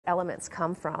elements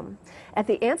come from? And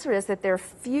the answer is that they're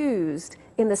fused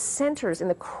in the centers, in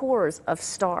the cores of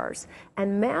stars.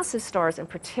 And massive stars in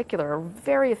particular are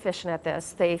very efficient at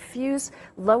this. They fuse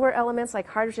lower elements like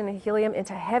hydrogen and helium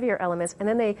into heavier elements, and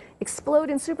then they explode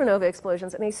in supernova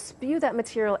explosions, and they spew that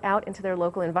material out into their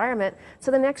local environment so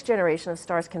the next generation of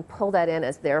stars can pull that in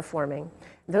as they're forming.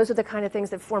 Those are the kind of things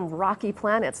that form rocky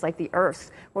planets like the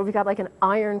Earth, where we've got like an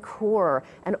iron core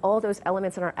and all those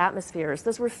elements in our atmospheres.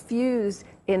 Those were fused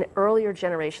in earlier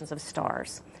generations of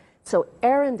stars. So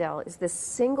Arundel is this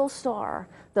single star,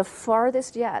 the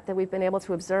farthest yet that we've been able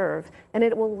to observe, and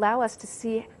it will allow us to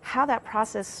see how that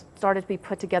process started to be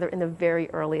put together in the very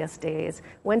earliest days.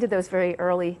 When did those very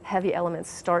early heavy elements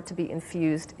start to be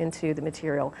infused into the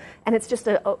material? And it's just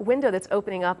a window that's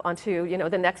opening up onto, you know,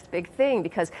 the next big thing,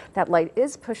 because that light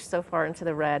is pushed so far into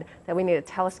the red that we need a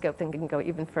telescope that can go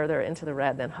even further into the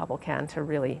red than Hubble can to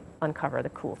really uncover the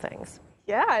cool things.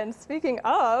 Yeah, and speaking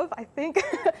of, I think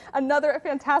another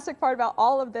fantastic part about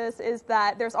all of this is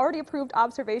that there's already approved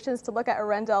observations to look at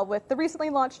Arundel with the recently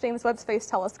launched James Webb Space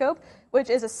Telescope, which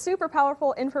is a super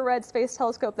powerful infrared space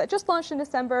telescope that just launched in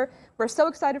December. We're so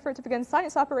excited for it to begin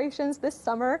science operations this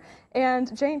summer.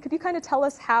 And Jane, could you kind of tell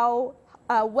us how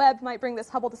Webb might bring this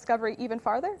Hubble discovery even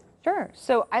farther? Sure.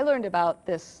 So I learned about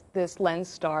this lens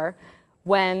star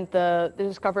when the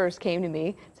discoverers came to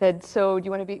me, said, so do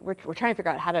you want to be, we're trying to figure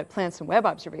out how to plan some Webb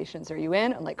observations. Are you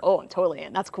in? I'm like, oh, I'm totally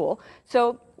in. That's cool.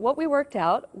 So what we worked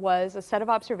out was a set of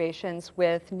observations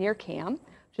with NIRCam,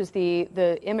 which is the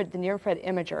near-infrared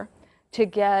imager, to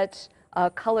get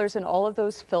colors in all of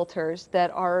those filters that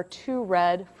are too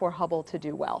red for Hubble to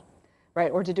do well,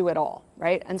 right, or to do at all,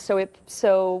 right? And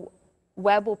so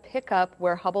Webb will pick up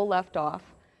where Hubble left off,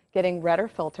 getting redder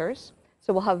filters.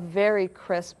 So we'll have very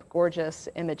crisp, gorgeous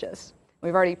images.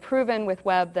 We've already proven with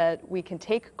Webb that we can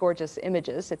take gorgeous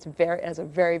images. It's as a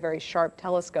very, very sharp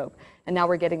telescope. And now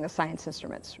we're getting the science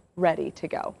instruments ready to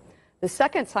go. The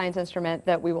second science instrument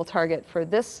that we will target for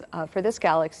this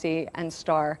galaxy and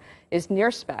star is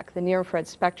NIRSpec, the near-infrared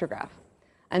spectrograph.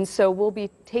 And so we'll be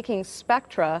taking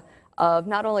spectra of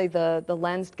not only the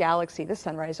lensed galaxy, the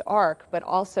sunrise arc, but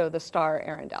also the star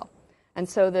Arundel. And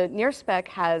so the NIRSpec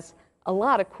has a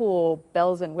lot of cool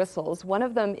bells and whistles. One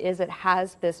of them is it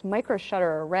has this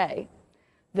microshutter array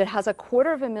that has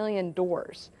 250,000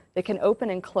 doors that can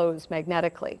open and close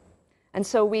magnetically. And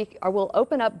so we'll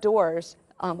open up doors,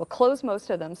 we'll close most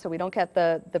of them so we don't get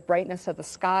the brightness of the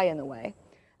sky in the way.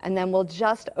 And then we'll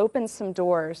just open some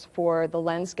doors for the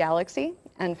lens galaxy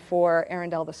and for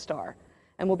Arundel the star.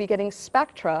 And we'll be getting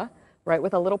spectra, right,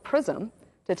 with a little prism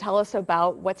to tell us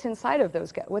about what's inside of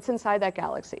what's inside that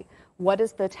galaxy. What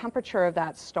is the temperature of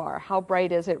that star? How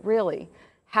bright is it really?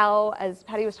 How, as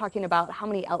Patty was talking about, how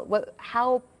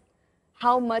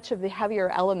much of the heavier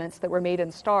elements that were made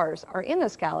in stars are in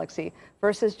this galaxy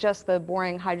versus just the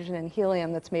boring hydrogen and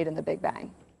helium that's made in the Big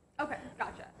Bang? Okay,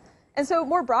 gotcha. And so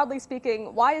more broadly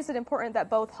speaking, why is it important that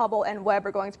both Hubble and Webb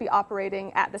are going to be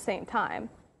operating at the same time?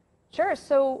 Sure,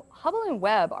 so Hubble and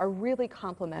Webb are really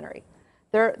complementary.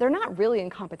 They're not really in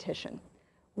competition.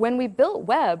 When we built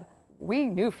Webb, we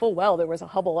knew full well there was a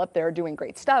Hubble up there doing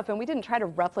great stuff, and we didn't try to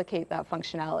replicate that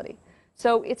functionality.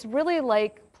 So it's really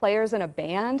like players in a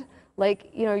band.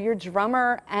 Like, you know, your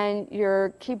drummer and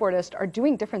your keyboardist are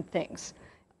doing different things.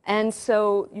 And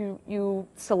so you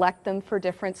select them for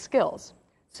different skills.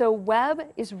 So Webb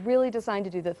is really designed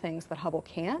to do the things that Hubble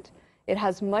can't. It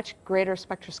has much greater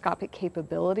spectroscopic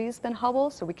capabilities than Hubble,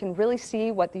 so we can really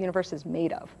see what the universe is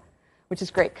made of, which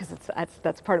is great because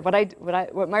that's part of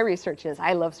what my research is.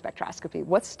 I love spectroscopy.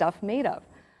 What's stuff made of?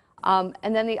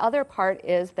 And then the other part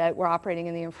is that we're operating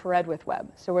in the infrared with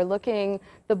Webb. So we're looking,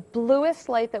 the bluest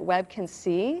light that Webb can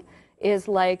see is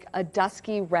like a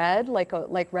dusky red, like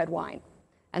red wine.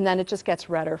 And then it just gets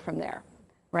redder from there,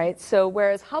 right? So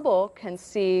whereas Hubble can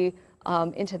see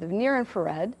into the near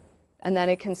infrared, and then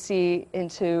it can see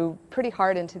pretty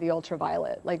hard into the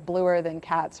ultraviolet, like bluer than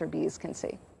cats or bees can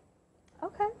see.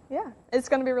 Okay, yeah. It's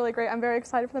going to be really great. I'm very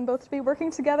excited for them both to be working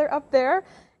together up there.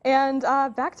 And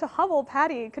back to Hubble,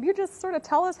 Patty, could you just sort of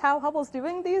tell us how Hubble's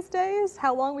doing these days?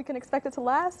 How long we can expect it to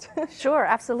last? Sure,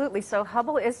 absolutely. So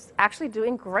Hubble is actually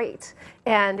doing great.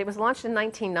 And it was launched in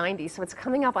 1990, so it's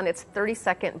coming up on its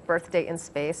 32nd birthday in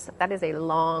space. That is a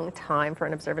long time for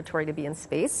an observatory to be in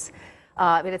space.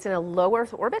 But it's in a low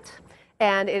Earth orbit,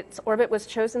 and its orbit was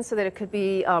chosen so that it could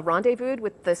be rendezvoused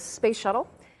with the space shuttle.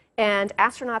 And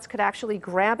astronauts could actually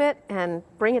grab it and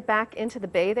bring it back into the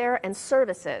bay there and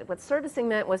service it. What servicing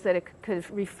meant was that it could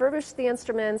refurbish the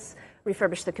instruments,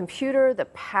 refurbish the computer, the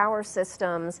power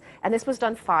systems, and this was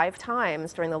done 5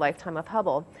 times during the lifetime of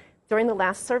Hubble. During the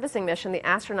last servicing mission, the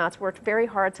astronauts worked very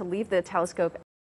hard to leave the telescope